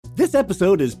This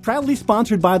episode is proudly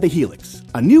sponsored by The Helix,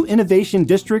 a new innovation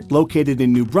district located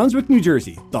in New Brunswick, New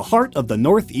Jersey, the heart of the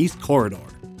Northeast Corridor.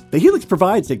 The Helix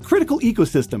provides a critical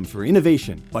ecosystem for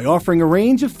innovation by offering a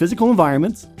range of physical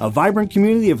environments, a vibrant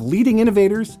community of leading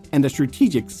innovators, and a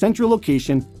strategic central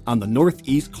location on the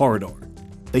Northeast Corridor.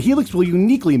 The Helix will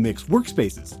uniquely mix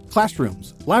workspaces,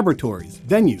 classrooms, laboratories,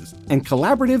 venues, and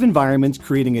collaborative environments,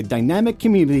 creating a dynamic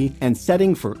community and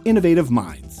setting for innovative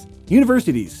minds.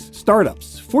 Universities,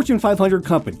 startups, Fortune 500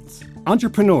 companies,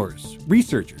 entrepreneurs,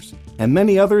 researchers, and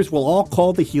many others will all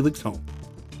call the Helix home.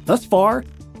 Thus far,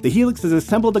 the Helix has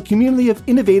assembled a community of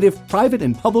innovative private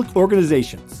and public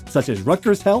organizations, such as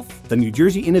Rutgers Health, the New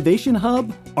Jersey Innovation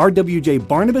Hub, RWJ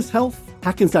Barnabas Health,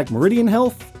 Hackensack Meridian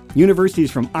Health, universities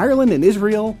from Ireland and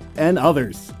Israel, and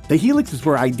others. The Helix is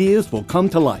where ideas will come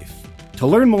to life. To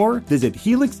learn more, visit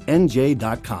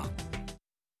helixnj.com.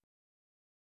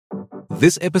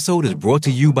 This episode is brought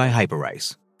to you by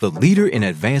Hyperice, the leader in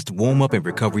advanced warm-up and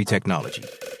recovery technology.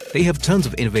 They have tons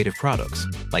of innovative products,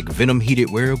 like Venom-heated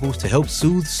wearables to help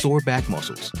soothe sore back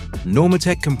muscles,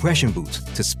 Normatec compression boots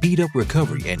to speed up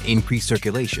recovery and increase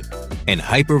circulation, and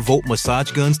Hypervolt massage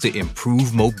guns to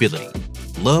improve mobility.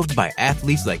 Loved by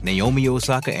athletes like Naomi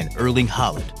Osaka and Erling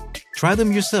Haaland. Try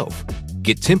them yourself.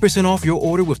 Get 10% off your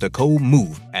order with the code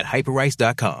MOVE at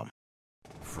hyperice.com.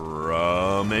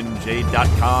 From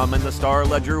NJ.com and the Star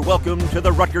Ledger, welcome to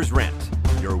the Rutgers Rant,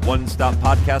 your one-stop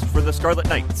podcast for the Scarlet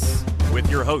Knights, with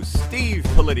your hosts Steve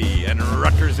Politti and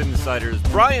Rutgers insiders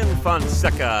Brian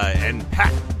Fonseca and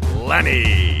Pat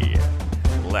Lenny.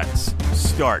 Let's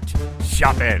start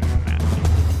shopping.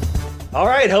 All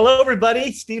right, hello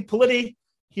everybody. Steve Politti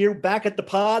here, back at the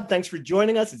pod. Thanks for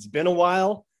joining us. It's been a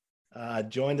while.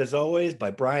 Joined as always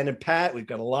by Brian and Pat. We've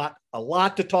got a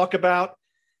lot to talk about.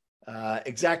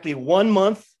 Exactly 1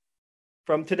 month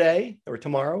from today or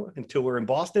tomorrow until we're in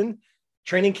Boston.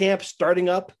 Training camp starting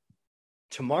up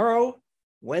tomorrow,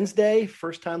 Wednesday.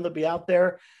 First time they'll be out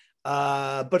there.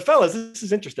 But fellas, this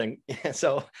is interesting.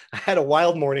 So I had a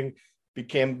wild morning.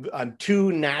 Became on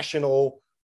 2 national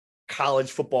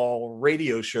college football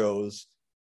radio shows.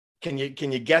 Can you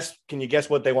guess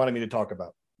what they wanted me to talk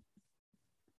about?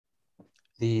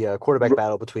 The quarterback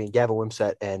battle between Gavin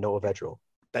Wimsatt and Noah Vedral.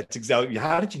 That's exactly.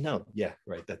 How did you know? Yeah,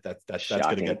 right.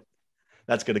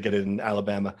 That's gonna get it in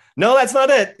Alabama. No, that's not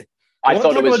it. I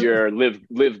thought it was your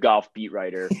live golf beat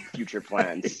writer future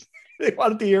plans. They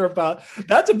wanted to hear about.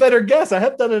 That's a better guess. I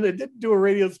have done it. I did do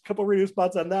a couple radio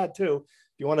spots on that too.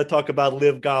 If you want to talk about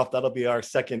live golf, that'll be our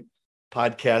second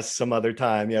podcast some other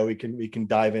time. Yeah, we can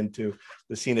dive into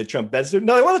the scene at Trump beds.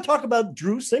 No, I want to talk about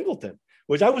Drew Singleton,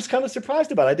 which I was kind of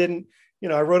surprised about. I didn't.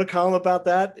 I wrote a column about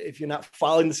that. If you're not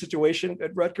following the situation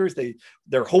at Rutgers,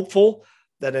 they're hopeful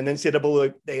that an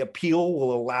NCAA appeal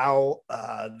will allow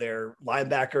their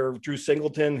linebacker, Drew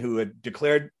Singleton, who had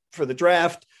declared for the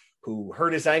draft, who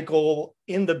hurt his ankle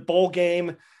in the bowl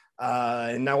game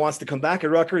and now wants to come back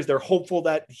at Rutgers. They're hopeful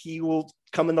that he will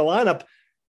come in the lineup.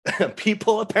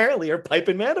 People apparently are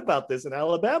piping mad about this in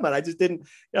Alabama. And I just didn't,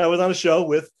 I was on a show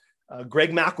with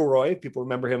Greg McElroy. People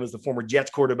remember him as the former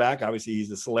Jets quarterback. Obviously, he's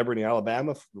a celebrity in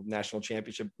Alabama, national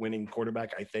championship winning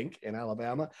quarterback, I think, in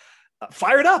Alabama.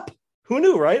 Fired up. Who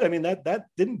knew, right? I mean, that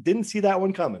didn't see that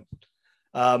one coming.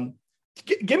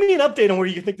 Give me an update on where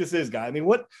you think this is, guy. I mean,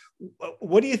 what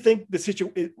do you think the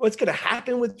situation? What's going to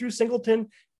happen with Drew Singleton,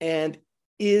 and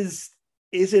is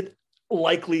it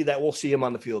likely that we'll see him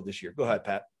on the field this year? Go ahead,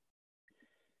 Pat.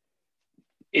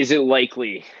 Is it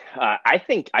likely? I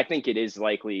think it is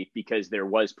likely because there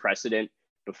was precedent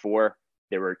before.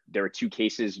 There were 2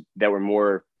 cases that were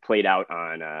more played out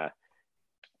on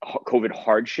COVID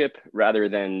hardship rather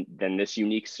than this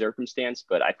unique circumstance.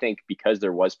 But I think because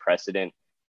there was precedent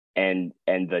and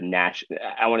the national,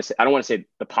 I don't want to say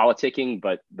the politicking,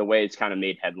 but the way it's kind of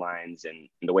made headlines and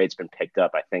the way it's been picked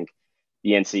up, I think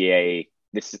the NCAA,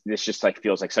 this just like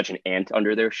feels like such an ant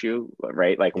under their shoe,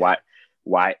 right? Like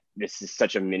why this is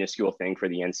such a minuscule thing for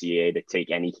the NCAA to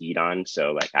take any heat on.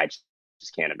 So like, I just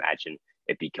can't imagine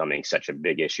it becoming such a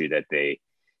big issue that they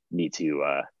need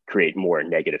to create more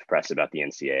negative press about the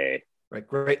NCAA. Right.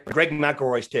 Great. Greg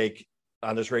McElroy's take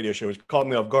on this radio show, which caught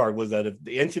me off guard, was that if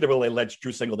the NCAA lets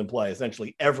Drew Singleton play,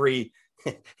 essentially every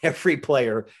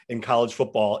player in college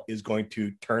football is going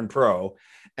to turn pro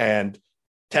and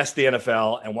test the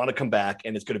NFL and want to come back,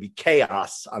 and it's going to be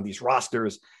chaos on these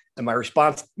rosters. And my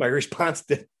response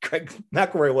to Greg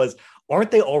McElroy was,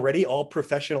 aren't they already all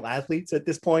professional athletes at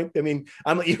this point? I mean,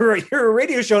 you're a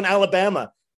radio show in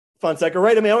Alabama, Fonseca,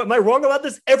 right? I mean, am I wrong about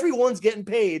this? Everyone's getting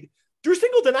paid. Drew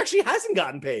Singleton actually hasn't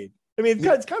gotten paid. I mean,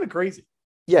 it's kind of crazy.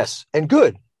 Yes, and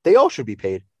good. They all should be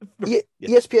paid. Yeah.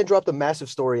 ESPN dropped a massive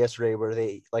story yesterday where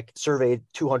they surveyed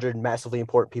 200 massively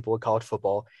important people in college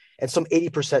football, and some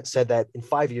 80% said that in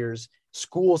 5 years,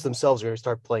 schools themselves are going to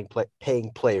start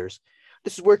paying players.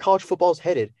 This is where college football is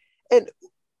headed. And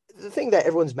the thing that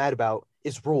everyone's mad about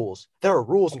is rules. There are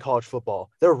rules in college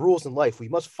football. There are rules in life. We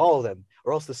must follow them,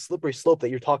 or else the slippery slope that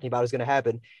you're talking about is going to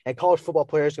happen. And college football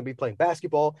players are going to be playing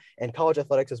basketball, and college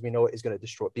athletics, as we know it, is going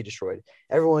to be destroyed.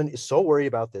 Everyone is so worried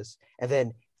about this. And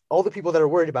then all the people that are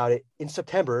worried about it in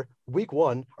September, week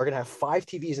 1, are going to have 5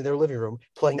 TVs in their living room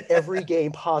playing every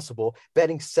game possible,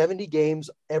 betting 70 games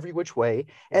every which way.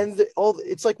 And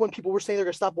it's like when people were saying they're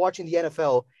going to stop watching the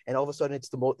NFL, and all of a sudden it's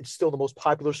still the most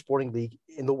popular sporting league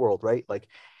in the world, right? Like,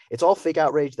 it's all fake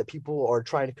outrage that people are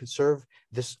trying to conserve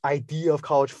this idea of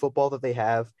college football that they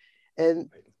have. And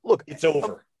look, it's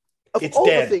over. It's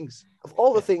dead. Of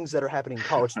all the things that are happening in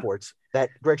college sports that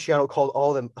Greg Schiano called all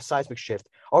of them a seismic shift,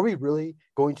 are we really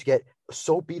going to get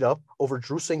so beat up over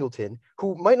Drew Singleton,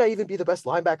 who might not even be the best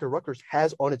linebacker Rutgers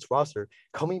has on its roster,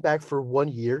 coming back for 1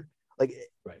 year? Like,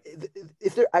 right.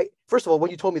 First of all,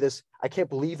 when you told me this, I can't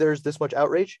believe there's this much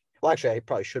outrage. Well, actually, I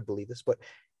probably should believe this, but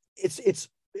it's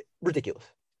ridiculous.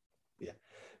 Yeah.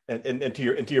 And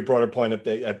to your broader point,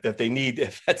 if they need,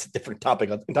 if that's a different topic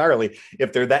entirely,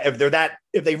 if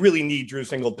they really need Drew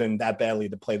Singleton that badly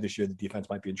to play this year, the defense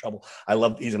might be in trouble.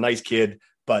 He's a nice kid,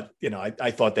 but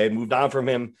I thought they had moved on from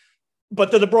him.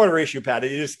 But to the broader issue, Pat,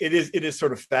 it is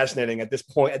sort of fascinating at this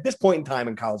point in time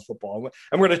in college football.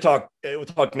 And we're going to we'll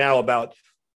talk now about,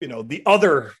 the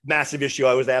other massive issue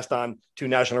I was asked on 2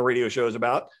 national radio shows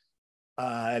about,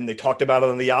 and they talked about it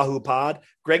on the Yahoo pod.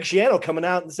 Greg Schiano coming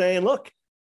out and saying, look,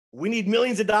 we need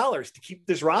millions of dollars to keep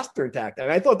this roster intact. And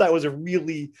I thought that was a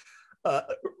really kind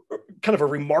of a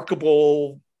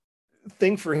remarkable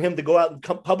thing for him to go out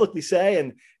and publicly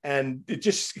say. And it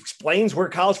just explains where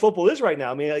college football is right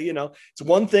now. I mean, it's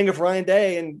one thing if Ryan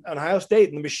Day and Ohio State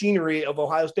and the machinery of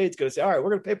Ohio State is going to say, all right, we're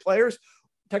going to pay players,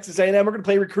 Texas A&M, we're going to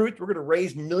pay recruits, we're going to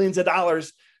raise millions of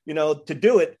dollars, to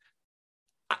do it.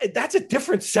 That's a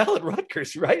different sell at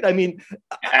Rutgers, right? I mean,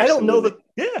 absolutely. I don't know that.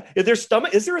 Yeah,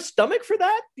 is there a stomach for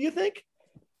that? Do you think?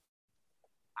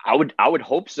 I would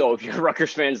hope so. If you're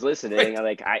Rutgers fans listening,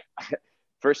 right.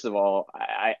 First of all,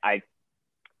 I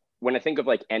when I think of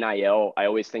NIL, I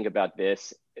always think about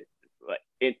this.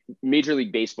 Major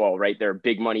League Baseball, right? There are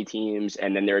big money teams,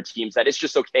 and then there are teams that it's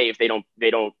just okay if they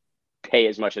don't pay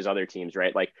as much as other teams,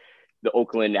 right? Like the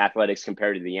Oakland Athletics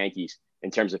compared to the Yankees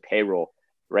in terms of payroll.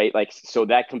 Right. So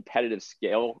that competitive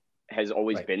scale has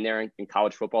always been there in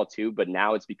college football too, but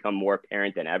now it's become more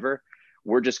apparent than ever.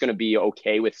 We're just going to be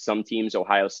okay with some teams,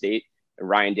 Ohio State,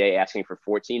 Ryan Day asking for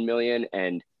 14 million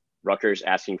and Rutgers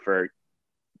asking for,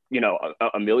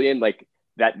 a million. Like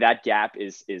that gap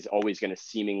is always going to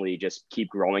seemingly just keep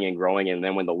growing and growing. And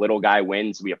then when the little guy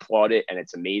wins, we applaud it and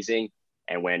it's amazing.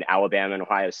 And when Alabama and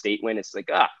Ohio State win, it's like,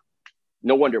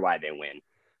 no wonder why they win.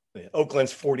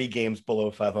 Oakland's 40 games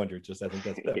below 500. I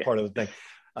think that's part of the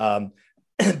thing.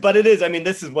 But it is, I mean,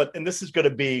 this is going to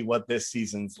be what this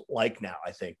season's like now.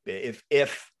 I think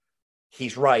if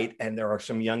he's right, and there are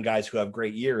some young guys who have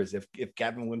great years, if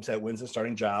Gavin Wimsatt wins a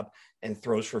starting job and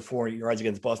throws for 400 yards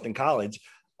against Boston College,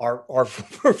 our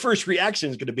first reaction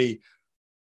is going to be,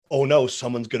 oh no,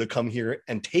 someone's going to come here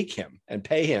and take him and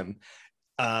pay him.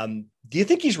 Do you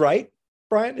think he's right,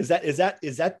 Brian? Is that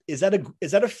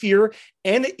a fear?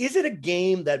 And is it a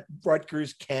game that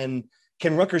Rutgers can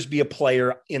Rutgers be a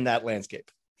player in that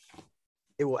landscape?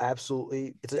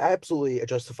 It's absolutely a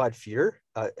justified fear.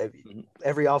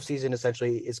 Every offseason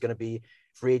essentially is going to be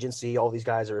free agency. All these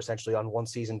guys are essentially on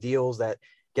 1-season deals that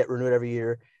get renewed every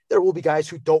year. There will be guys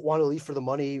who don't want to leave for the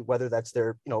money, whether that's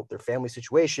their family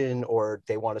situation or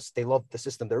they love the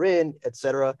system they're in,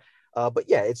 etc. But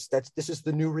yeah, this is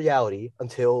the new reality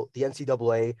until the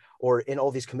NCAA or in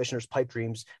all these commissioners' pipe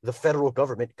dreams, the federal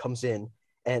government comes in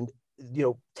and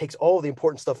takes all the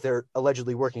important stuff they're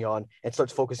allegedly working on and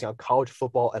starts focusing on college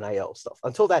football and NIL stuff.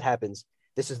 Until that happens,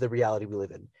 this is the reality we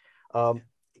live in.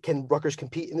 Can Rutgers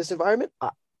compete in this environment?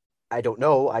 I don't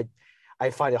know. I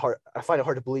find it hard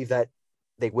to believe that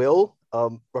they will.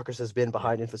 Rutgers has been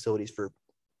behind in facilities for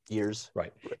years.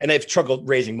 Right. And they've struggled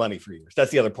raising money for years.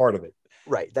 That's the other part of it.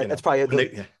 Right. That's probably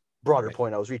the broader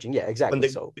point I was reaching. Yeah, exactly.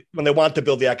 When they want to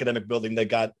build the academic building, they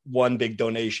got one big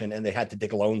donation and they had to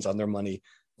take loans on their money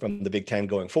from the Big Ten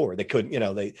going forward. They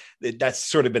couldn't, that's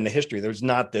sort of been the history. There's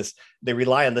not this, they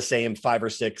rely on the same 5 or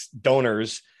 6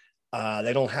 donors.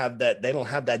 They don't have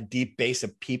that deep base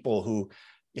of people who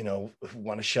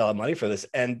want to shell out money for this.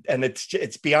 And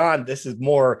it's beyond, this is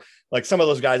more like some of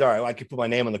those guys, all right, I could put my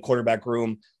name in the quarterback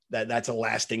room. that's a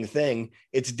lasting thing.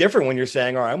 It's different when you're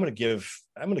saying, all right, I'm going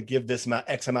to give this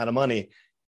X amount of money,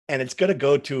 and it's going to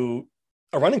go to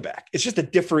a running back. It's just a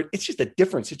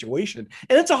different situation.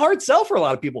 And it's a hard sell for a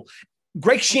lot of people.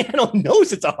 Greg Schiano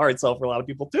knows it's a hard sell for a lot of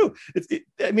people too.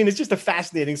 It's just a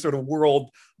fascinating sort of world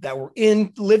that we're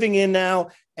living in now.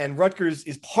 And Rutgers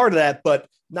is part of that, but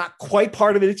not quite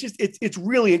part of it. It's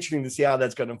really interesting to see how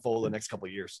that's going to unfold the next couple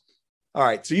of years. All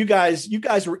right. So you guys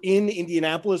were in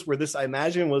Indianapolis, where this, I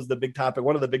imagine, was the big topic,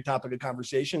 one of the big topic of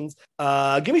conversations.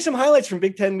 Give me some highlights from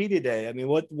Big Ten Media Day. I mean,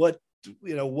 what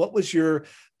was your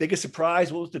biggest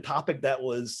surprise? What was the topic that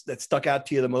stuck out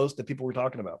to you the most that people were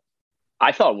talking about?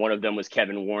 I thought one of them was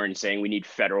Kevin Warren saying we need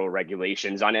federal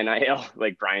regulations on NIL,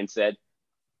 like Brian said.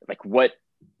 Like, what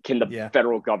can the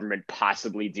federal government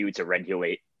possibly do to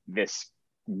regulate this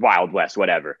Wild West,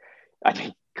 whatever? I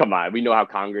mean, come on. We know how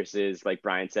Congress is. Like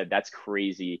Brian said, that's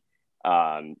crazy.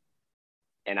 And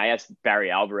I asked Barry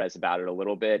Alvarez about it a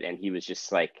little bit, and he was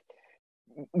just like,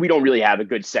 we don't really have a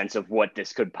good sense of what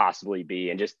this could possibly be,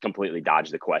 and just completely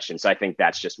dodged the question. So I think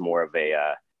that's just more of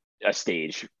a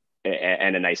stage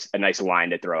and a nice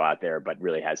line to throw out there, but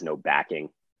really has no backing.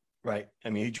 Right. I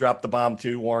mean, he dropped the bomb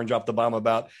too. Warren dropped the bomb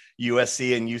about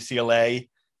USC and UCLA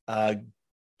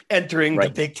entering the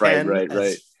Big Ten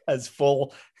as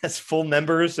full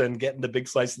members and getting the big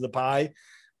slice of the pie.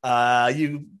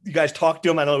 You guys talked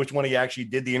to him. I don't know which one of you actually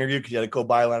did the interview because you had a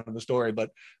co-byline of the story, but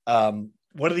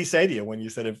what did he say to you when you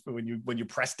said when you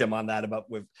pressed him on that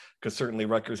because certainly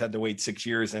Rutgers had to wait 6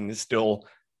 years and is still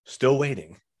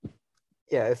waiting.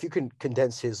 Yeah, if you can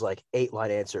condense his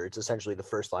 8-line answer, it's essentially the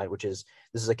first line, which is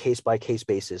this is a case-by-case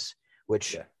basis,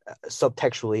 which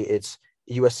subtextually it's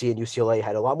USC and UCLA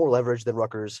had a lot more leverage than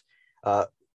Rutgers.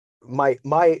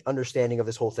 My understanding of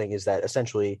this whole thing is that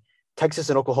essentially Texas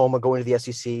and Oklahoma going to the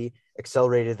SEC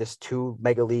accelerated this 2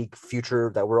 mega league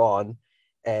future that we're on,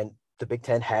 and the Big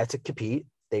Ten had to compete.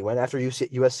 They went after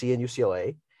USC and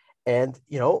UCLA, and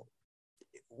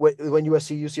when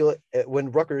USC, UCLA, when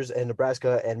Rutgers and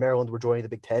Nebraska and Maryland were joining the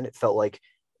Big Ten, it felt like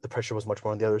the pressure was much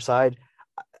more on the other side.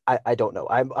 I don't know.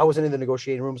 I wasn't in the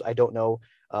negotiating rooms. I don't know.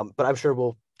 But I'm sure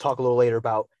we'll talk a little later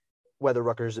about whether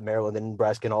Rutgers and Maryland and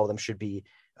Nebraska and all of them should be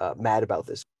mad about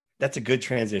this. That's a good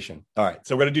transition. All right.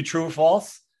 So we're going to do true or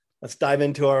false. Let's dive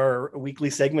into our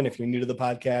weekly segment. If you're new to the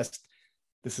podcast,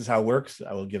 this is how it works.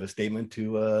 I will give a statement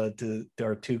to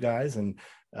our two guys, and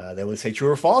they will say true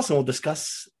or false, and we'll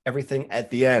discuss everything at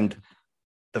the end.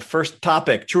 The first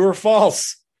topic, true or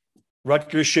false.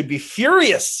 Rutgers should be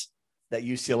furious that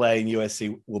UCLA and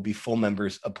USC will be full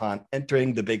members upon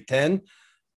entering the Big Ten.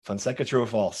 Fonseca, true or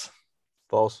false?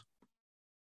 False.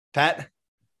 Pat?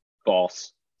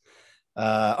 False.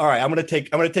 All right, I'm going to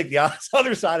take the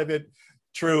other side of it.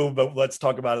 True, but let's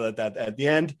talk about it at the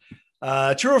end.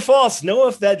 True or false?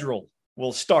 Noah Vedral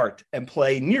will start and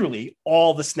play nearly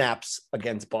all the snaps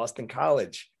against Boston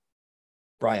College.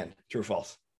 Brian, true or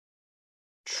false?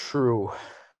 True.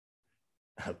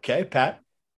 Okay, Pat?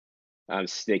 I'm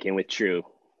sticking with true.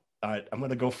 All right, I'm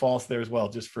going to go false there as well,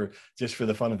 just for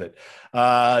the fun of it.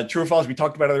 True or false? We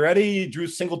talked about it already. Drew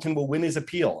Singleton will win his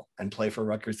appeal and play for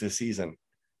Rutgers this season.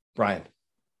 Brian?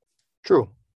 True.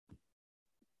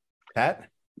 Pat?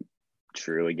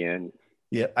 True again.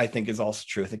 Yeah, I think is also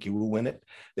true. I think he will win it.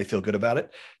 They feel good about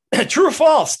it. True or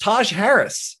false? Taj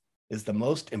Harris is the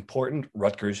most important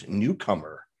Rutgers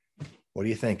newcomer. What do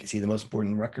you think? Is he the most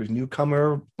important Rutgers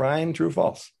newcomer? Brian, true or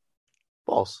false?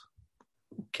 False.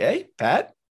 Okay,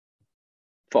 Pat?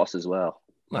 False as well.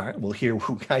 All right, we'll hear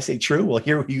who I say true. We'll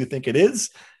hear who you think it is.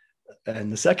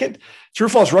 And the second, true or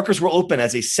false? Rutgers will open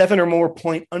as a 7 or more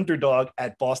point underdog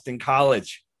at Boston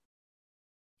College.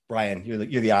 Brian, you're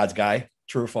the odds guy.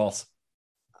 True or false?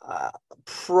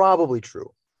 Probably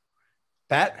true.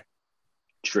 Pat?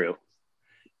 True.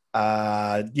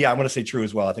 I'm going to say true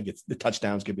as well. I think it's the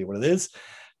touchdowns could be what it is.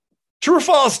 True or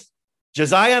false?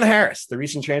 Josiah Harris, the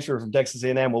recent transfer from Texas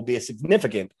A&M, will be a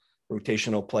significant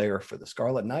rotational player for the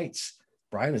Scarlet Knights.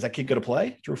 Brian, is that kid going to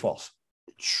play? True or false?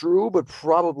 True, but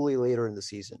probably later in the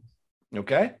season.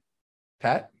 Okay.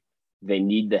 Pat? They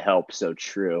need the help, so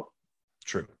true.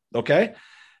 True. Okay.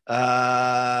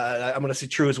 I'm going to say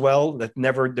true as well. There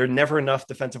are never enough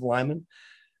defensive linemen.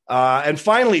 And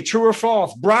finally, true or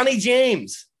false? Bronny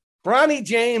James. Bronny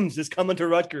James is coming to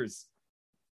Rutgers.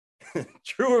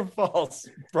 True or false?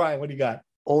 Brian, what do you got?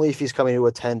 Only if he's coming to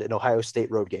attend an Ohio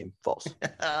State road game. False.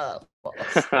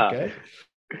 False. Okay.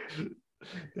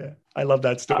 Yeah, I love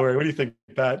that story. What do you think,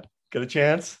 Pat? Got a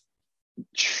chance?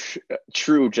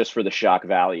 True, just for the shock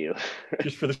value.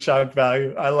 Just for the shock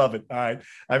value. I love it. All right.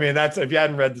 I mean, that's, if you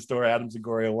hadn't read the story, Adam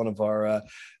Zagoria, one of our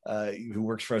who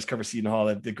works for us, covers Seton Hall,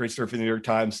 did a great story for the New York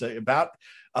Times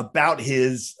about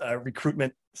his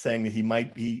recruitment, saying that he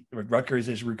might be, Rutgers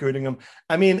is recruiting him.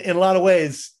 I mean, in a lot of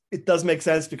ways, it does make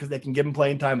sense because they can give him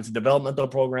playing time. It's a developmental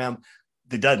program.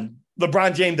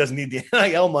 LeBron James doesn't need the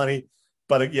NIL money.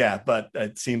 But but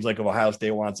it seems like if Ohio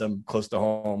State wants him close to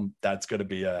home, that's going to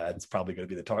be it's probably going to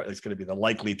be the target. It's going to be the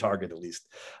likely target, at least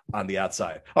on the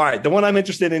outside. All right, the one I'm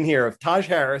interested in here, if Taj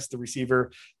Harris, the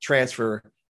receiver transfer,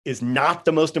 is not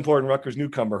the most important Rutgers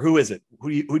newcomer, who is it?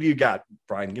 Who do you got,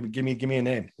 Brian? Give me a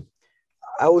name.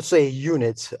 I would say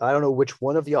unit. I don't know which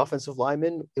one of the offensive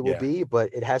linemen it will be,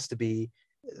 but it has to be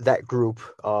that group.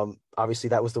 Obviously,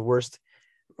 that was the worst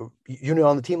unit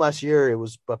on the team last year. It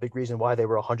was a big reason why they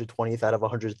were 120th out of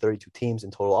 132 teams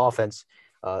in total offense.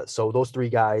 So those three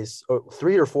guys, or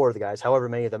 3 or 4 of the guys, however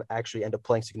many of them actually end up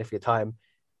playing significant time,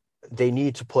 they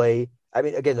need to play. I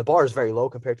mean, again, the bar is very low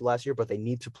compared to last year, but they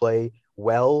need to play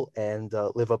well and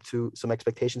live up to some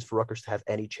expectations for Rutgers to have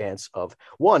any chance of,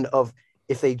 one, of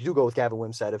if they do go with Gavin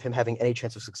Wimsatt, of him having any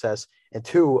chance of success, and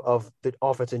 2, of the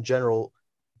offense in general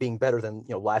being better than,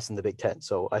 last in the Big Ten.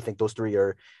 So I think those 3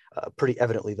 are pretty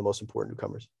evidently the most important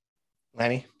newcomers.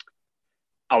 Lanny?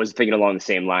 I was thinking along the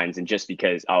same lines, and just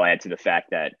because I'll add to the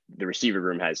fact that the receiver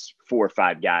room has 4 or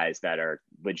 5 guys that are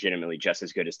legitimately just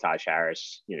as good as Taj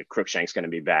Harris. Crookshank's going to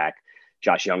be back.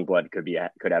 Josh Youngblood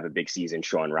could have a big season.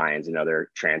 Sean Ryan's another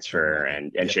transfer,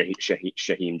 and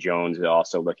Shaheem Jones is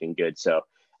also looking good. So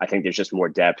I think there's just more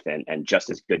depth and just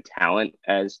as good talent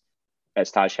as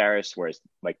Taj Harris, whereas,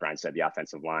 like Brian said, the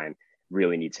offensive line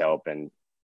really needs help. And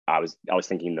I was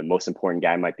thinking the most important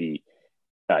guy might be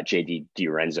J.D.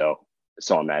 DiRenzo.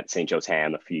 Saw him at St. Joe's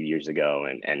Ham a few years ago,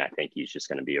 and I think he's just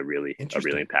going to be a really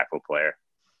impactful player.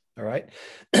 All right.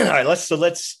 Let's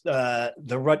the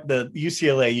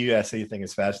UCLA USC thing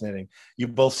is fascinating. You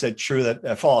both said true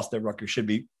that false that Rutgers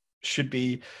should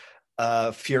be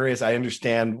furious. I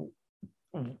understand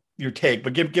your take,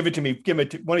 but give it to me.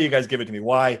 One of you guys give it to me.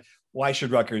 Why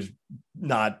should Rutgers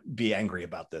not be angry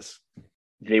about this?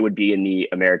 They would be in the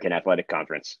American Athletic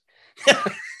Conference.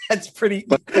 That's pretty.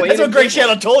 That's what Greg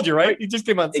Shannon told you, right? He just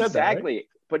came out and said exactly.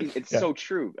 That, right? But it's so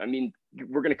true. I mean,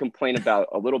 we're going to complain about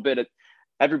a little bit of.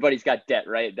 Everybody's got debt,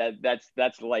 right?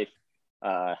 That's life.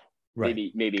 Right.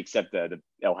 Maybe except the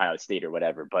Ohio State or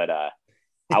whatever. But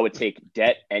I would take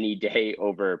debt any day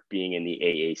over being in the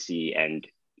AAC and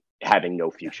having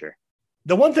no future.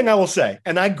 The one thing I will say,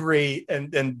 and I agree,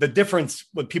 and the difference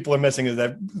what people are missing is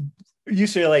that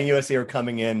UCLA and USC are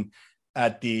coming in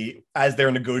as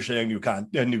they're negotiating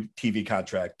a new TV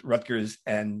contract. Rutgers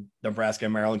and Nebraska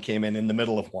and Maryland came in the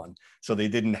middle of one, so they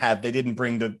didn't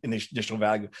bring the additional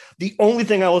value. The only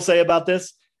thing I will say about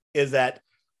this is that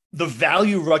the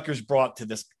value Rutgers brought to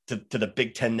the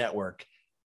Big Ten network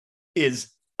is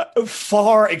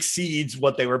far exceeds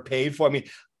what they were paid for. I mean,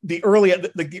 the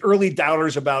early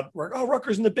doubters about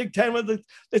Rutgers in the Big Ten,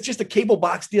 it's just a cable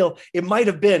box deal. It might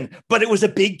have been, but it was a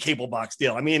big cable box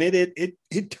deal. I mean,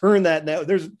 it turned that now.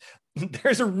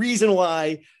 There's a reason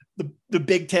why the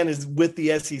Big Ten is with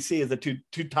the SEC as the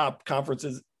two top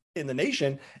conferences in the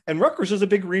nation, and Rutgers is a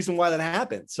big reason why that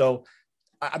happened. So,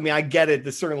 I mean, I get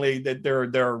it. Certainly that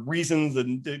there are reasons,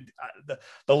 and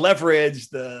the leverage,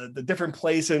 the different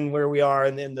place in where we are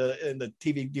in the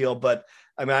TV deal, but.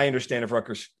 I mean, I understand if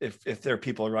Rutgers, if there are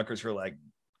people in Rutgers who are like,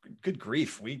 good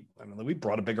grief, we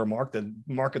brought a bigger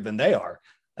market than they are.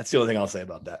 That's the only thing I'll say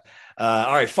about that.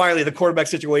 All right, finally, the quarterback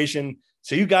situation.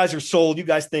 So you guys are sold. You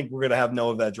guys think we're going to have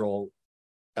Noah Vedral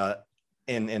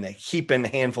in a heaping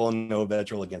handful of Noah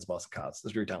Vedral against Boston College. That's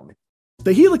what you're telling me.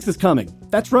 The Helix is coming.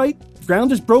 That's right.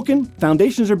 Ground is broken,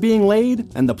 foundations are being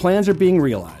laid, and the plans are being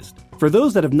realized. For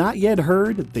those that have not yet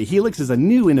heard, the Helix is a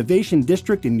new innovation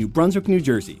district in New Brunswick, New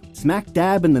Jersey. Smack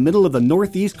dab in the middle of the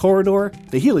Northeast Corridor,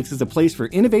 the Helix is a place for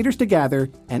innovators to gather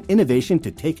and innovation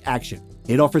to take action.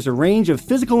 It offers a range of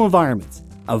physical environments,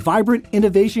 a vibrant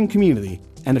innovation community,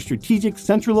 and a strategic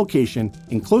central location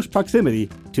in close proximity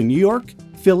to New York,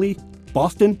 Philly,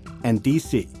 Boston, and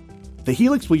D.C. The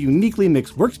Helix will uniquely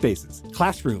mix workspaces,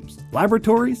 classrooms,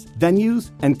 laboratories,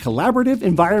 venues, and collaborative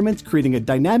environments, creating a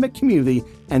dynamic community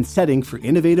and setting for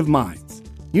innovative minds.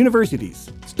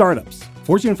 Universities, startups,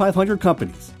 Fortune 500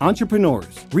 companies,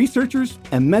 entrepreneurs, researchers,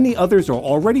 and many others are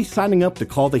already signing up to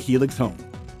call the Helix home.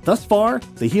 Thus far,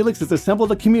 the Helix has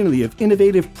assembled a community of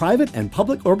innovative private and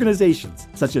public organizations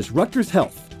such as Rutgers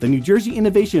Health, the New Jersey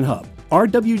Innovation Hub,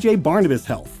 RWJ Barnabas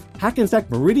Health, Hackensack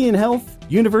Meridian Health,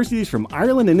 universities from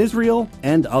Ireland and Israel,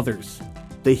 and others.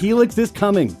 The Helix is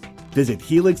coming. Visit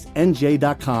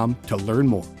helixnj.com to learn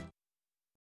more.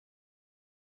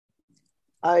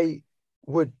 I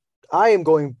am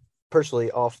going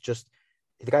personally off just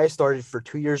the guy started for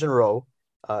 2 years in a row.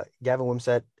 Gavin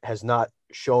Wimsatt has not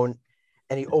shown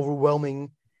any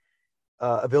overwhelming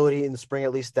ability in the spring,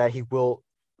 at least, that he will,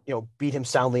 beat him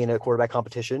soundly in a quarterback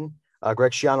competition.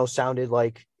 Greg Schiano sounded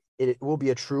like it will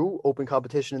be a true open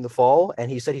competition in the fall, and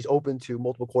he said he's open to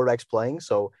multiple quarterbacks playing.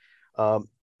 So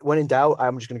when in doubt,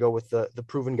 I'm just going to go with the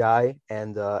proven guy,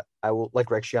 and I will, like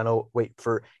Greg Schiano, wait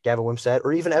for Gavin Wimsatt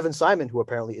or even Evan Simon, who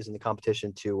apparently is in the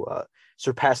competition, to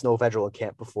surpass Noah Vedral in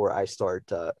camp before I start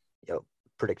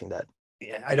predicting that.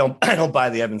 Yeah, I don't buy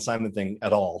the Evan Simon thing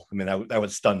at all. I mean, that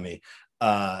would stun me.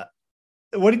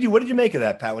 What did you make of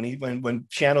that, Pat? When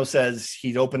Schiano says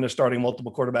he's open to starting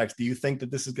multiple quarterbacks, do you think that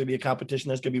this is going to be a competition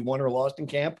that's going to be won or lost in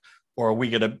camp, or are we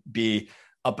going to be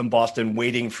up in Boston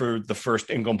waiting for the first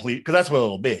incomplete? Because that's what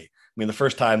it'll be. I mean, the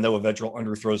first time Noah Vedral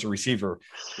underthrows a receiver,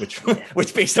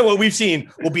 which based on what we've seen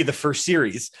will be the first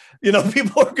series.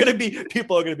 People are going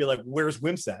to be like, "Where's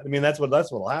Wimsatt?" I mean, that's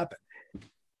what'll happen.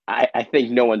 I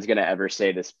think no one's going to ever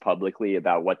say this publicly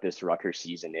about what this Rutgers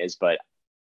season is, but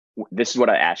this is what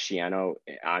I asked Schiano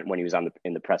when he was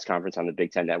in the press conference on the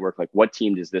Big Ten Network. Like, what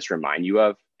team does this remind you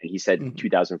of? And he said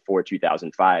 2004,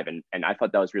 2005. And I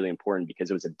thought that was really important because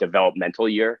it was a developmental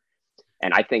year.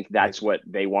 And I think that's what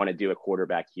they want to do at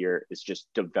quarterback here, is just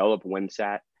develop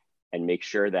Wimsatt and make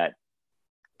sure that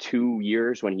 2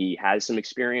 years when he has some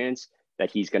experience,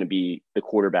 that he's going to be the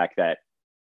quarterback that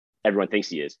everyone thinks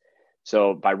he is.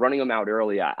 So by running him out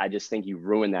early, I just think you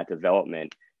ruin that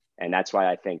development. And that's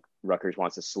why I think Rutgers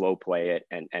wants to slow play it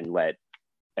and let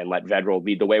Vedral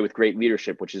lead the way with great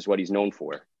leadership, which is what he's known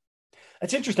for.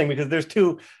 That's interesting because those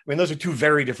are two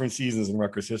very different seasons in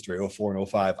Rutgers history, 04 and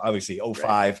 05. Obviously,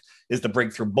 05 is the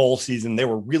breakthrough bowl season. They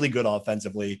were really good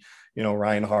offensively.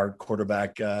 Ryan Hart,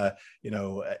 quarterback, it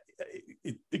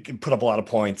can put up a lot of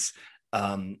points.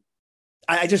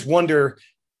 I just wonder,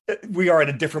 we are at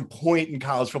a different point in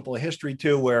college football history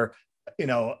too, where,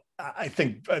 I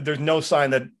think there's no sign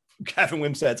that Gavin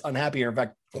Wimsatt's unhappy, or in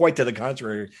fact, quite to the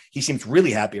contrary, he seems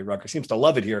really happy at Rutgers, seems to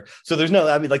love it here. So there's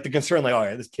the concern, like, oh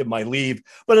yeah, this kid might leave.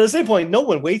 But at the same point, no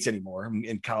one waits anymore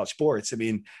in college sports. I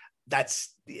mean,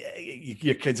 that's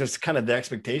just kind of the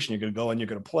expectation. You're going to go and you're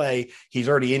going to play. He's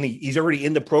already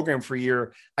in the program for a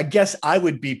year. I guess I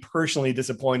would be personally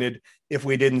disappointed if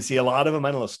we didn't see a lot of him.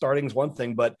 I don't know, starting is one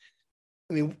thing, but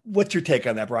I mean, what's your take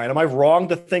on that, Brian? Am I wrong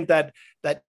to think that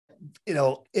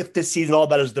if this season is all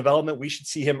about his development, we should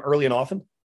see him early and often?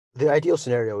 The ideal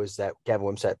scenario is that Gavin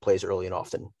Wimsatt plays early and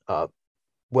often.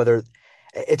 Whether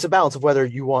it's a balance of whether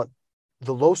you want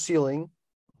the low ceiling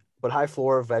but high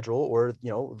floor of Vedral, or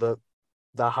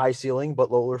the high ceiling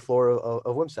but lower floor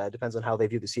of Wimsatt. It depends on how they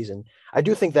view the season. I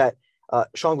do think that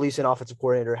Sean Gleason, offensive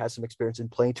coordinator, has some experience in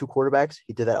playing two quarterbacks.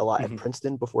 He did that a lot at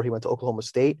Princeton before he went to Oklahoma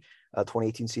State.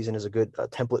 2018 season is a good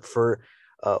template for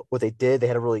what they did. They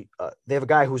had they have a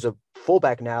guy who's a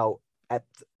fullback now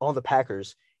on the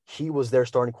Packers. He was their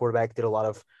starting quarterback, did a lot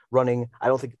of running. I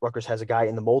don't think Rutgers has a guy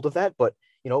in the mold of that, but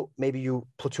maybe you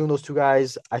platoon those two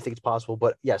guys. I think it's possible.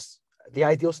 But yes, the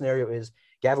ideal scenario is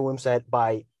Gavin Wimsatt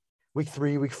by week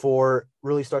 3, week 4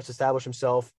 really starts to establish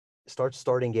himself, starts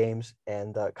starting games,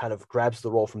 and kind of grabs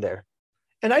the role from there.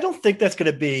 And I don't think that's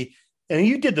going to be, and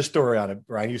you did the story on it,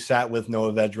 Brian. You sat with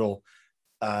Noah Vedral.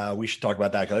 We should talk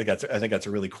about that, because I think that's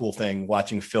a really cool thing,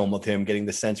 watching film with him, getting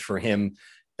the sense for him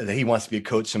that he wants to be a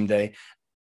coach someday.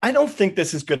 I don't think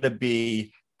this is going to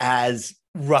be as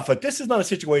rough. This is not a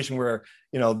situation where,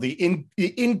 the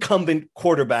incumbent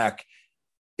quarterback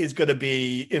is going to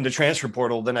be in the transfer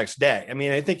portal the next day. I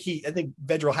mean, I think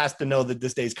Vedral has to know that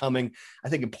this day is coming. I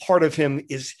think a part of him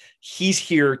is he's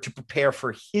here to prepare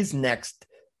for his next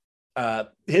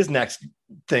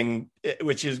thing,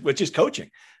 which is coaching.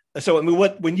 So, I mean,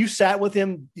 when you sat with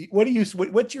him,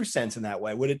 what's your sense in that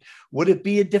way? Would it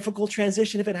be a difficult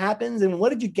transition if it happens? And what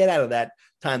did you get out of that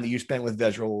time that you spent with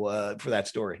Vedral for that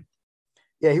story?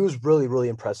 Yeah, he was really, really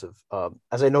impressive.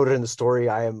 As I noted in the story,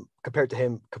 I am, compared to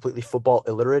him, completely football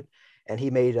illiterate, and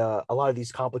he made a lot of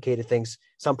these complicated things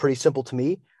sound pretty simple to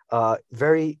me.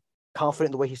 Very confident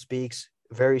in the way he speaks,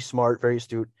 very smart, very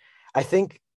astute. I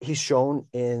think he's shown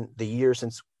in the year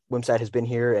since Wimsatt has been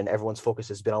here and everyone's focus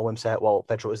has been on Wimsatt while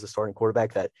Vedral is the starting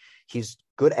quarterback, that he's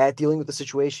good at dealing with the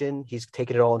situation. He's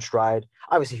taken it all in stride.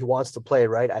 Obviously, he wants to play,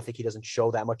 right? I think he doesn't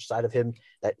show that much side of him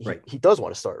that he does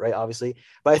want to start, right? Obviously.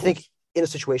 But I think in a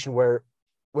situation where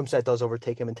Wimsatt does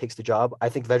overtake him and takes the job, I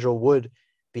think Vedral would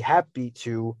be happy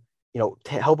to,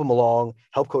 help him along,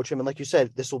 help coach him. And like you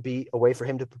said, this will be a way for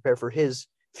him to prepare for his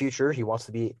future. He wants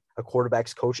to be a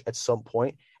quarterback's coach at some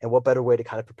point. And what better way to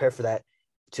kind of prepare for that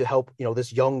to help,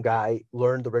 this young guy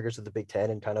learn the rigors of the Big Ten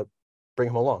and kind of bring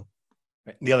him along.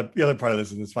 The other part of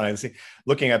this is funny.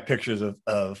 Looking at pictures of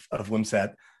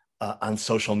Wimsatt on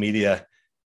social media,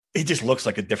 he just looks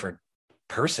like a different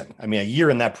person. I mean, a year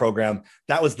in that program,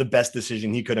 that was the best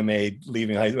decision he could have made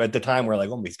leaving high school. At the time, we're like,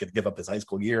 oh, he's going to give up his high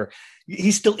school year.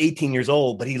 He's still 18 years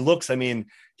old, but he looks, Jay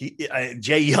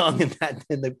Young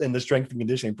in the strength and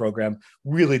conditioning program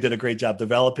really did a great job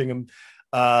developing him.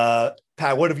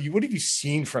 Pat, what have you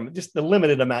seen from just the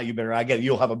limited amount you've been around? I get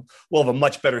we'll have a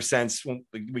much better sense when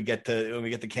we get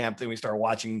to camp and we start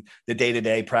watching the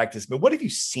day-to-day practice. But what have you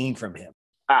seen from him?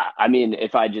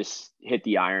 If I just hit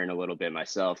the iron a little bit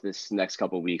myself, this next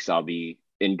couple of weeks, I'll be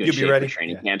in good shape for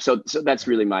training camp. So that's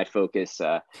really my focus.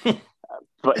 But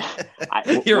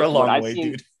you're a long way,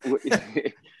 dude.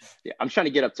 Yeah, I'm trying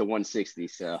to get up to 160.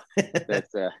 So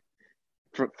that's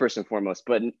first and foremost.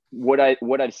 But what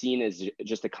I've seen is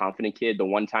just a confident kid. The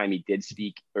one time he did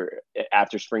speak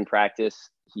after spring practice,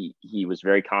 he was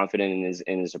very confident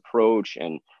in his approach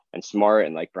and smart.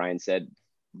 And like Brian said,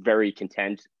 very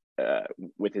content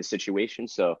with his situation.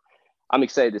 So I'm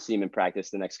excited to see him in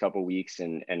practice the next couple of weeks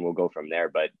and we'll go from there.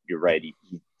 But you're right.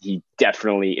 He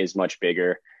definitely is much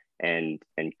bigger and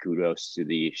kudos to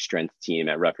the strength team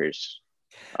at Rutgers.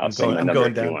 I'm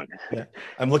going down. Yeah.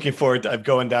 I'm looking forward to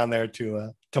going down there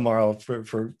to tomorrow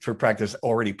for practice.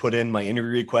 Already put in my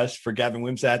interview request for Gavin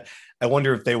Wimsatt. I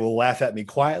wonder if they will laugh at me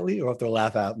quietly or if they'll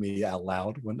laugh at me out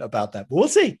loud about that. But we'll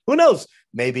see. Who knows?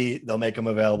 Maybe they'll make him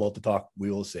available to talk.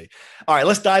 We will see. All right,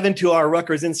 let's dive into our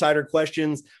Rutgers Insider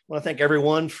questions. I want to thank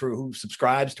everyone who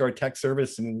subscribes to our tech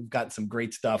service. We've got some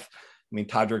great stuff.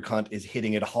 Todrick Hunt is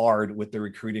hitting it hard with the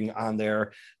recruiting on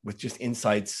there with just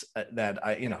insights that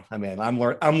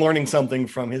I'm learning something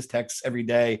from his texts every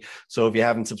day. So if you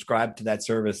haven't subscribed to that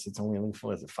service, it's only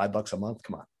 $5 a month.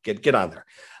 Come on, get on there.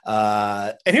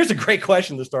 And here's a great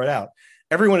question to start out.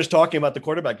 Everyone is talking about the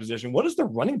quarterback position. What does the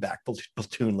running back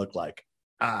platoon look like?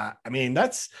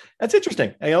 That's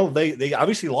interesting. They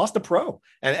obviously lost a pro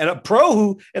and a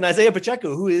pro and Isaiah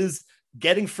Pacheco, who is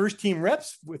getting first team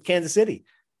reps with Kansas City.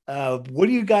 What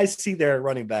do you guys see there at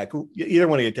running back? Either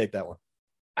one of you take that one.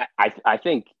 I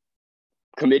think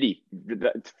committee,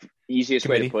 the easiest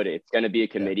way to put it. It's going to be a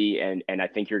committee, and I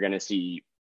think you're going to see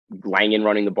Langen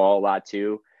running the ball a lot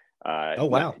too. Oh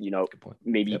wow!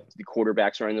 Maybe the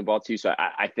quarterbacks running the ball too. So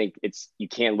I think you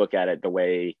can't look at it the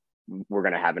way we're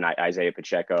going to have an Isaiah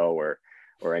Pacheco or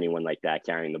anyone like that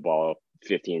carrying the ball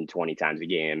 15, 20 times a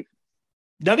game.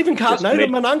 Not even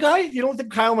Monangai? You don't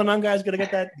think Kyle Monangai is going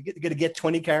to get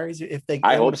 20 carries if they?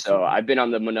 I hope so. I've been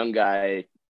on the Monangai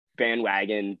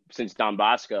bandwagon since Don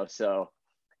Bosco, so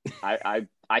I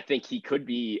think he could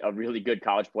be a really good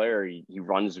college player. He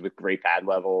runs with great pad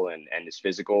level and is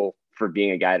physical for being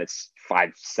a guy that's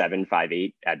 5'7",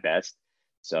 5'8" at best.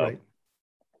 So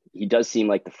He does seem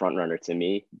like the front runner to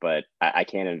me, but I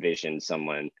can't envision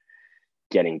someone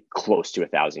getting close to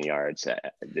 1,000 yards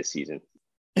this season.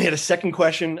 I had a second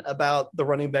question about the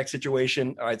running back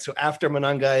situation. All right, so after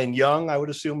Monangai and Young, I would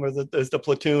assume is the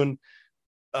platoon.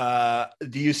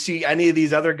 Do you see any of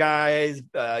these other guys?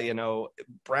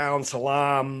 Brown,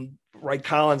 Salam, Wright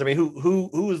Collins. I mean,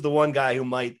 who is the one guy who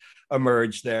might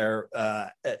emerge there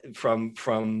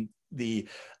from the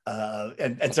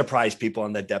and surprise people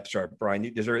on the depth chart? Brian,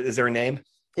 is there a name?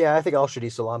 Yeah, I think Al-Shadi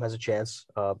Salam has a chance.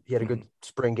 He had a good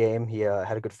spring game. He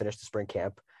had a good finish to spring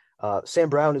camp. Sam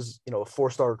Brown is, a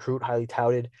 4-star recruit, highly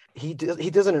touted. He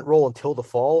doesn't enroll until the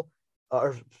fall.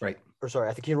 I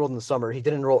think he enrolled in the summer. He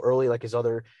didn't enroll early like his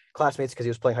other classmates because he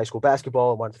was playing high school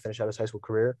basketball and wanted to finish out his high school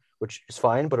career, which is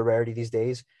fine, but a rarity these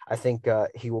days. I think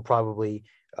he will probably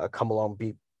come along,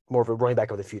 be more of a running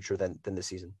back of the future than this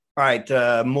season. All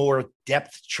right, more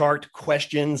depth chart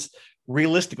questions.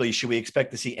 Realistically, should we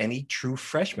expect to see any true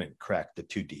freshmen crack the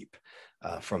 2 deep?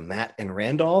 From Matt and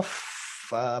Randolph.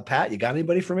 Pat, you got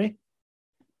anybody for me?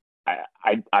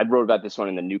 I wrote about this one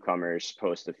in the newcomers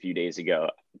post a few days ago.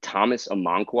 Thomas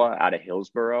Amankwa out of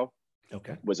Hillsborough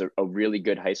was a really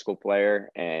good high school player,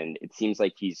 and it seems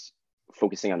like he's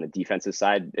focusing on the defensive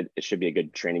side. It should be a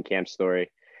good training camp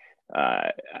story.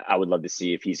 I would love to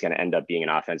see if he's going to end up being an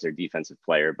offensive or defensive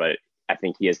player, but I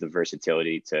think he has the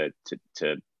versatility to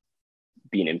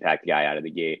be an impact guy out of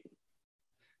the gate.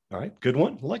 All right, good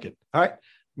one. I like it. All right,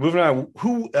 moving on.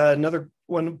 Another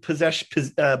one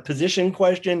position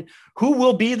question. Who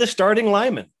will be the starting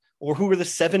lineman, or who are the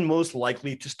 7 most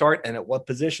likely to start and at what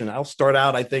position? I'll start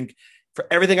out. I think for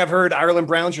everything I've heard, Ireland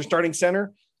Brown's your starting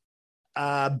center.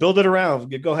 Build it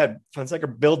around. Go ahead, Fonseca.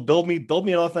 Build me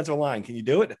an offensive line. Can you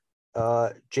do it?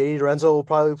 JD Lorenzo will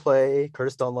probably play.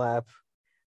 Curtis Dunlap.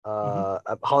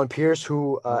 Holland Pierce,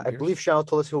 who Holland I Pierce. believe Sean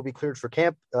told us he will be cleared for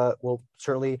camp, will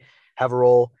certainly have a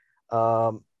role.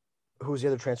 Who's the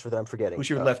other transfer that I'm forgetting? Who's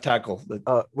your left tackle?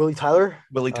 Willie Tyler.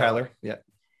 Willie Tyler. Yeah.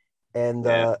 And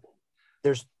Yeah.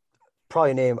 there's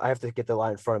probably a name. I have to get the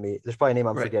line in front of me. There's probably a name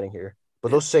I'm Right. forgetting here.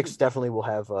 But those six definitely will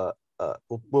have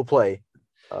will play.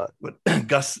 But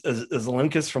Gus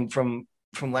Zelenkus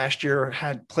from last year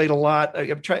had played a lot.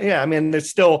 I mean, there's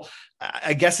still.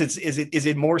 I guess is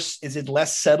it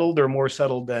less settled or more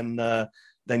settled than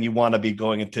you want to be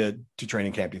going into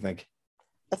training camp? Do you think?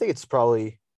 I think it's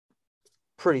probably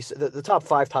pretty. The top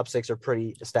 5, top 6 are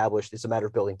pretty established. It's a matter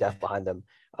of building depth behind them,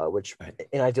 which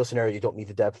in an ideal scenario you don't need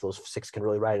the depth. Those 6 can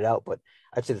really ride it out. But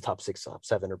I'd say the top 6, top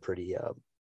 7 are pretty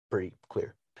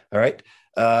clear. All right.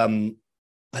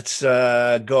 Let's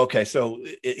go. Okay, so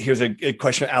here's a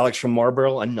question, Alex from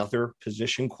Marlborough. Another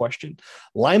position question.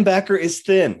 Linebacker is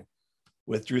thin,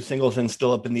 with Drew Singleton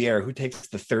still up in the air. Who takes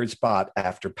the 3rd spot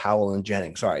after Powell and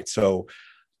Jennings? All right, so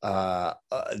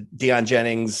Deion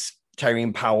Jennings,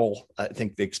 Tyreen Powell. I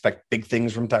think they expect big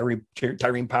things from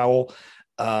Tyreen Powell.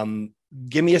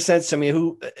 Give me a sense. I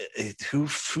mean, who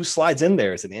slides in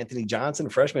there? Is it Anthony Johnson,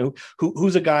 freshman?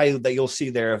 Who's a guy that you'll see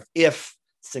there if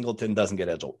Singleton doesn't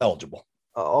get eligible?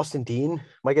 Austin Dean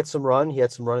might get some run. He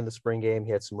had some run in the spring game.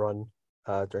 He had some run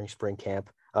during spring camp.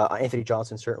 Anthony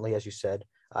Johnson, certainly, as you said.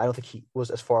 I don't think he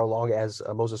was as far along as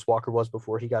Moses Walker was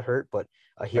before he got hurt, but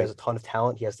he has a ton of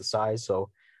talent. He has the size. So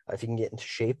if he can get into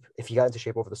shape, if he got into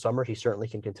shape over the summer, he certainly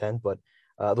can contend. But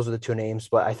those are the 2 names.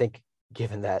 But I think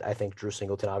given that, I think Drew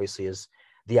Singleton obviously is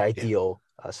the ideal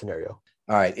scenario.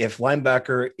 All right. If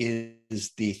linebacker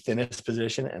is the thinnest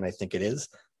position, and I think it is,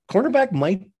 cornerback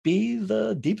might be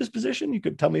the deepest position. You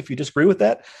could tell me if you disagree with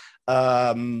that.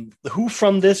 Who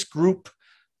from this group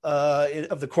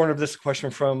of the corner of this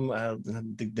question from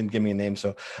didn't give me a name.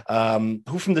 So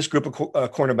who from this group of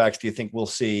cornerbacks do you think we'll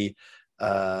see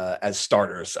as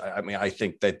starters? I mean, I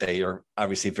think that they are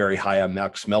obviously very high on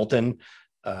Max Melton.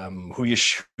 Who you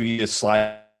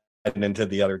slide into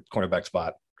the other cornerback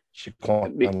spot?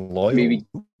 Shaquan Loyal? Maybe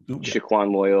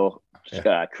Shaquan Loyal.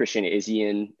 Yeah. Christian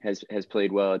Izzian has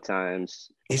played well at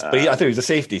times. I thought he was a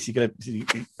safety. So you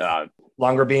could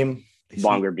longer beam.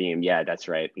 Longer beam. Yeah, that's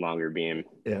right. Longer beam.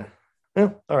 Yeah.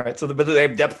 All right. So but they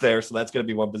have depth there. So that's going to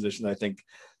be one position I think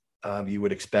you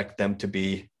would expect them to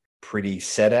be pretty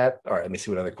set at. All right. Let me see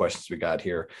what other questions we got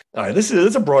here. All right. This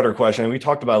is a broader question. We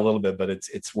talked about it a little bit, but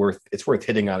it's worth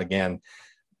hitting on again.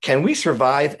 Can we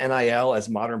survive NIL as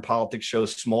modern politics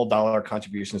shows small dollar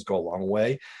contributions go a long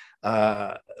way?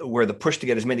 Where the push to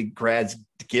get as many grads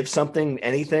to give something,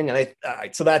 anything. And I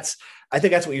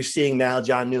think that's what you're seeing now.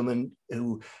 John Newman,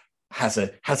 who has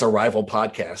a rival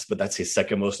podcast, but that's his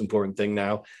second most important thing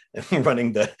now,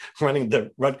 running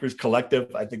the Rutgers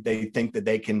Collective. I think they think that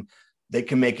they can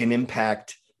make an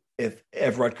impact if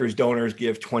Rutgers donors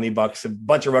give $20, a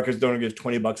bunch of Rutgers donors give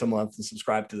 $20 a month and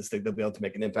subscribe to this thing, they'll be able to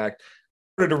make an impact.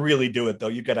 In order to really do it, though,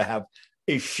 you got to have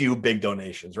a few big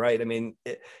donations, right? I mean,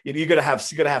 you got to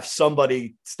have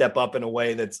somebody step up in a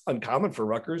way that's uncommon for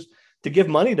Rutgers to give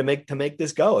money to make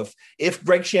this go. If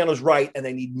Greg Schiano's right and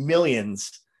they need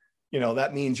millions,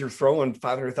 that means you're throwing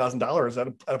 $500,000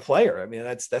 at a player. I mean,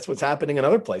 that's what's happening in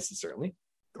other places, certainly.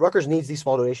 Rutgers needs these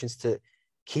small donations to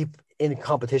keep in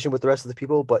competition with the rest of the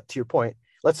people. But to your point,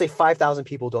 let's say 5,000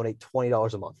 people donate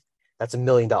 $20 a month. That's $1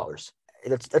 million.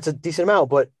 That's a decent amount.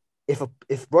 But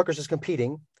if Rutgers is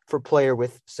competing for a player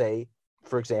with, say,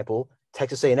 for example,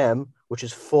 Texas A&M, which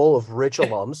is full of rich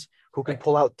alums who can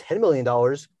pull out $10 million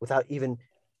without even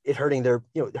it hurting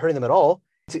hurting them at all.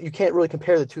 So you can't really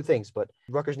compare the two things, but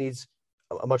Rutgers needs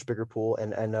a much bigger pool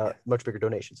and much bigger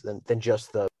donations than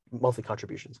just the monthly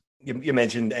contributions. You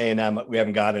mentioned A&M. We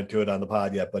haven't got into it on the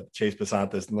pod yet, but Chase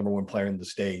Basantis, the number 1 player in the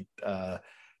state, out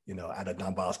of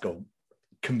Don Bosco,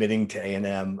 committing to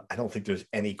A&M. I don't think there's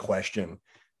any question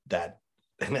that,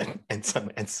 and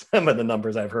some of the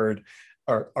numbers I've heard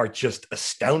are just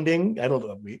astounding. I don't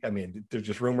know. There's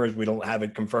just rumors. We don't have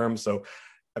it confirmed. So,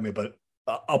 but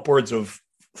upwards of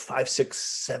 $500,000,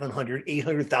 $600,000,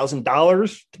 $700,000,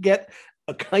 $800,000 to get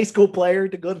a high school player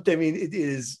to go to. It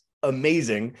is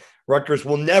amazing. Rutgers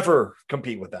will never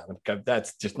compete with that.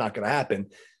 That's just not going to happen.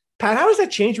 Pat, how does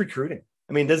that change recruiting?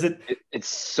 I mean, does it? It's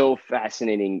so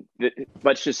fascinating.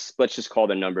 Let's just call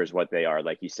the numbers what they are.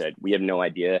 Like you said, we have no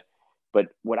idea. But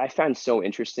what I found so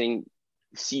interesting,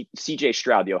 CJ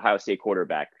Stroud, the Ohio State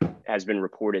quarterback, has been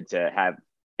reported to have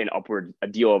a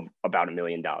deal of about $1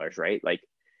 million, right? Like,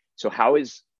 so how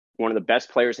is one of the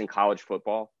best players in college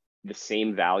football the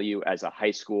same value as a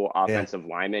high school offensive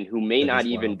lineman who may not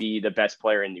even be the best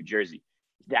player in New Jersey?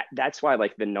 that's why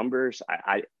like the numbers,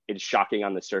 it's shocking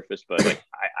on the surface, but like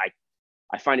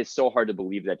I find it so hard to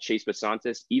believe that Chase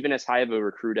Basantis, even as high of a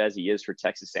recruit as he is for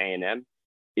Texas A&M,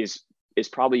 is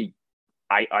probably,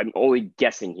 I'm only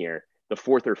guessing here, the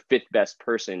fourth or fifth best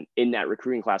person in that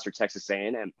recruiting class for Texas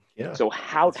A&M. Yeah. So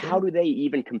how do they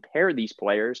even compare these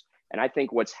players? And I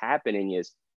think what's happening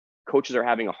is coaches are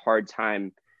having a hard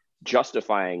time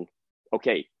justifying,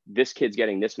 okay, this kid's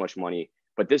getting this much money,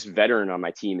 but this veteran on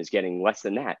my team is getting less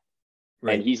than that.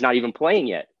 Right. And he's not even playing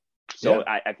yet. So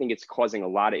I think it's causing a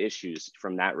lot of issues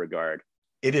from that regard.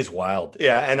 It is wild.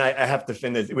 Yeah. And I have to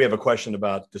finish. We have a question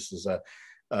about this is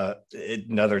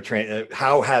another train.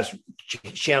 How has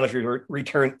Chandler's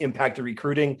return impacted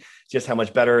recruiting? Just how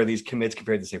much better are these commits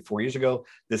compared to say 4 years ago?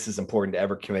 This is important to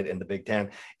ever commit in the Big Ten.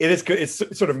 It is good. It's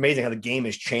sort of amazing how the game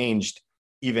has changed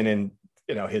even in,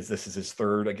 this is his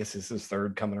third, I guess this is his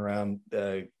third coming around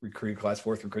recruiting class,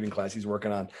 fourth recruiting class he's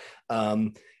working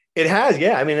on. It has.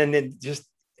 Yeah. I mean, and it just,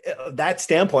 that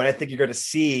standpoint, I think you're going to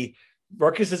see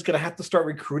Rutgers is going to have to start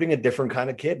recruiting a different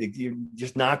kind of kid. You're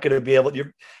just not going to be able.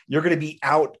 You're going to be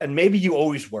out, and maybe you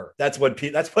always were. That's what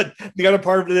the other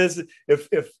part of it is.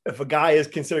 If a guy is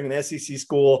considering an SEC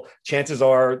school, chances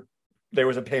are there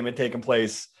was a payment taking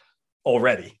place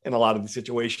already in a lot of the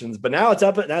situations. But now it's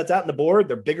up. Now it's out on the board.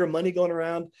 There's bigger money going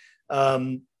around.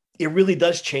 It really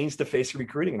does change the face of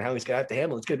recruiting and how he's going to have to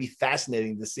handle it. It's going to be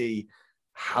fascinating to see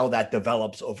how that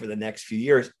develops over the next few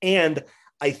years. And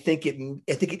I think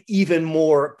it even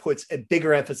more puts a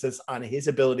bigger emphasis on his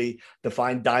ability to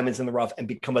find diamonds in the rough and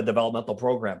become a developmental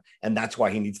program. And that's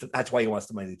why that's why he wants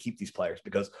the money to keep these players,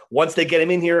 because once they get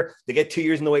him in here, they get 2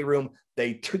 years in the weight room.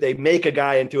 They make a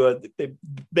guy into a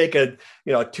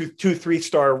 2-3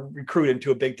 star recruit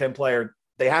into a Big Ten player.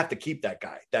 They have to keep that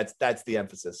guy. That's the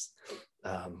emphasis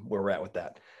where we're at with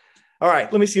that. All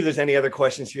right, let me see if there's any other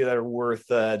questions here that are worth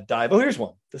dive. Oh, here's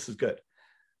one. This is good.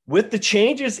 With the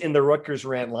changes in the Rutgers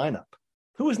Rant lineup,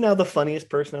 who is now the funniest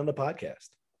person on the podcast?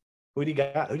 Who do you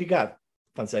got?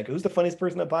 Fonseca, who's the funniest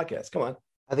person on the podcast? Come on.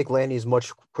 I think Lanny is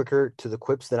much quicker to the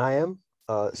quips than I am.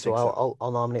 So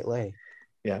I'll nominate Lanny.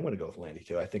 Yeah, I'm going to go with Lanny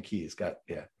too. I think he's got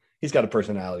a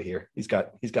personality here. He's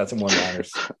got some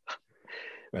one-liners.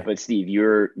 Right. But Steve,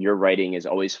 your writing is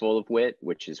always full of wit,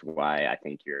 which is why I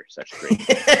think you're such great.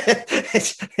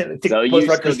 So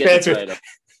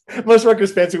most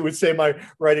Rutgers fans who would say my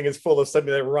writing is full of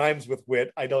something that rhymes with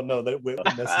wit. I don't know that wit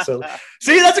would necessarily.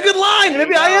 See, that's a good line.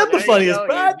 Maybe I am the funniest.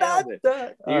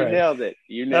 You nailed it.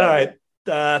 All right.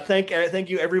 Thank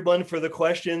you everyone for the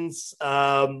questions.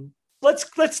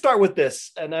 Let's start with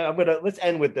this, and let's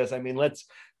end with this. I mean, let's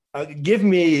give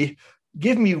me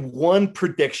one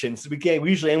prediction. So we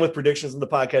usually end with predictions in the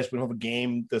podcast. We don't have a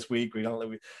game this week. We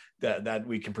don't that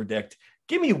we can predict.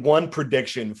 Give me one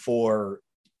prediction for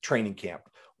training camp.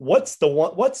 What's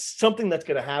something that's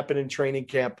going to happen in training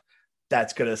camp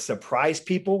that's going to surprise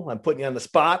people? I'm putting you on the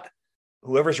spot.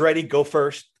 Whoever's ready, go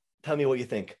first. Tell me what you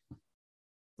think.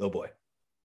 Oh boy.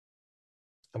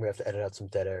 I'm going to have to edit out some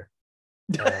dead air.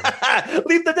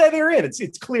 Leave the dead air in.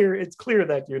 It's clear. It's clear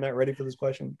that you're not ready for this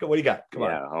question. What do you got? Come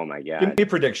on. Oh my God. Give me a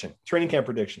prediction. Training camp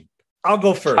prediction. I'll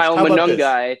go first. Kyle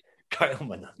Monungai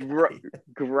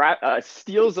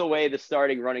steals away the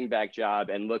starting running back job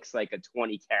and looks like a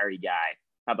 20 carry guy.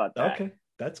 How about that? Okay,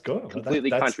 that's good.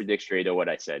 Completely contradictory to what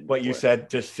I said. What you said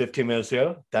just 15 minutes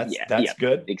ago. That's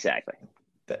good. Exactly.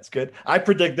 That's good. I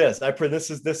predict this.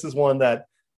 This is one that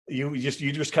you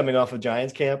just coming off of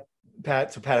Giants camp,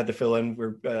 Pat. So Pat had to fill in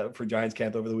for Giants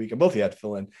camp over the weekend. Both of you had to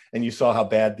fill in, and you saw how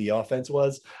bad the offense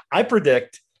was. I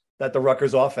predict that the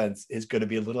Rutgers offense is going to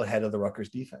be a little ahead of the Rutgers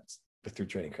defense through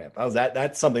training camp.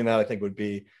 That's something that I think would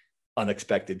be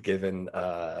unexpected given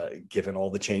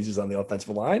all the changes on the offensive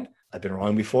line. I've been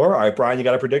wrong before. All right, Brian, you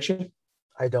got a prediction?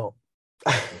 I don't.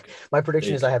 My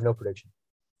prediction is I have no prediction.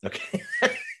 Okay.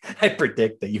 I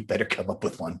predict that you better come up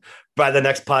with one by the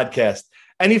next podcast.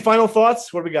 Any final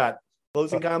thoughts? What do we got?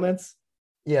 Closing comments?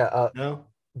 Yeah. No.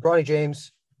 Bronny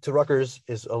James to Rutgers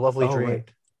is a lovely dream. Right.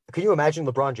 Can you imagine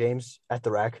LeBron James at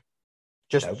the rack?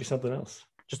 That would be something else.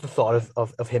 Just the thought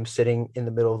of him sitting in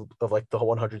the middle of like the whole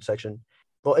 100 section.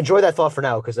 Well, enjoy that thought for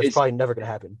now, because that's probably never going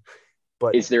to happen.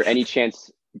 But is there any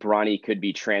chance Bronny could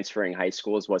be transferring high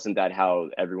schools? Wasn't that how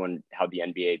the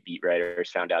NBA beat writers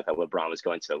found out that LeBron was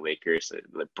going to the Lakers?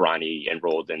 Bronny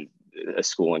enrolled in a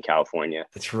school in California.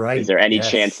 That's right. Is there any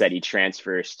chance that he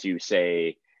transfers to,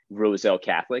 say, Roselle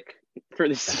Catholic for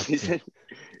this season?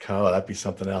 Oh, that'd be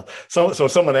something else. So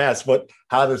someone asked,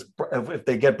 if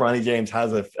they get Bronny James, how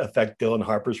does it affect Dylan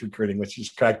Harper's recruiting? Which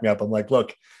just cracked me up. I'm like,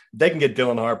 look, if they can get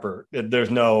Dylan Harper,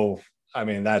 that's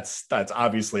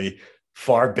obviously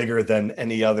far bigger than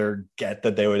any other get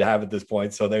that they would have at this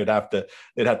point. So they'd have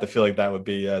to feel like that would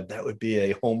be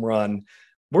a home run.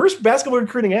 Where's basketball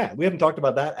recruiting at? We haven't talked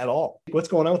about that at all. What's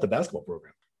going on with the basketball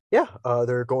program? Yeah,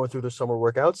 they're going through their summer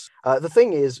workouts. The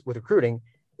thing is with recruiting,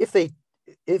 if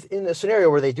in a scenario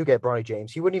where they do get Bronny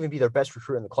James, he wouldn't even be their best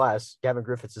recruit in the class. Gavin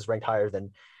Griffiths is ranked higher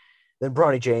than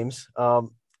Bronny James.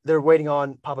 They're waiting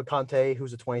on Papa Conte,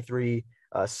 who's a 23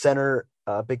 center,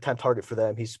 big time target for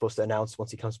them. He's supposed to announce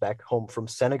once he comes back home from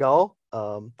Senegal.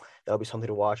 That'll be something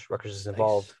to watch. Rutgers is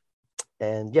involved. Nice.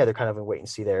 And yeah, they're kind of in wait and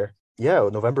see there. Yeah,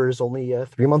 November is only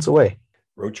 3 months away.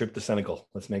 Road trip to Senegal.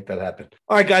 Let's make that happen.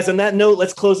 All right, guys, on that note,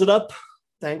 let's close it up.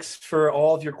 Thanks for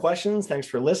all of your questions. Thanks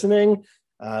for listening.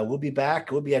 We'll be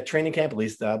back. We'll be at training camp. At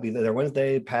least I'll be there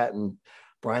Wednesday. Pat and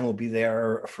Brian will be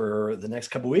there for the next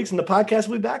couple of weeks, and the podcast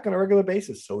will be back on a regular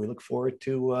basis. So we look forward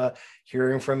to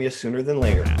hearing from you sooner than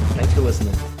later. Thanks for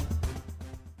listening.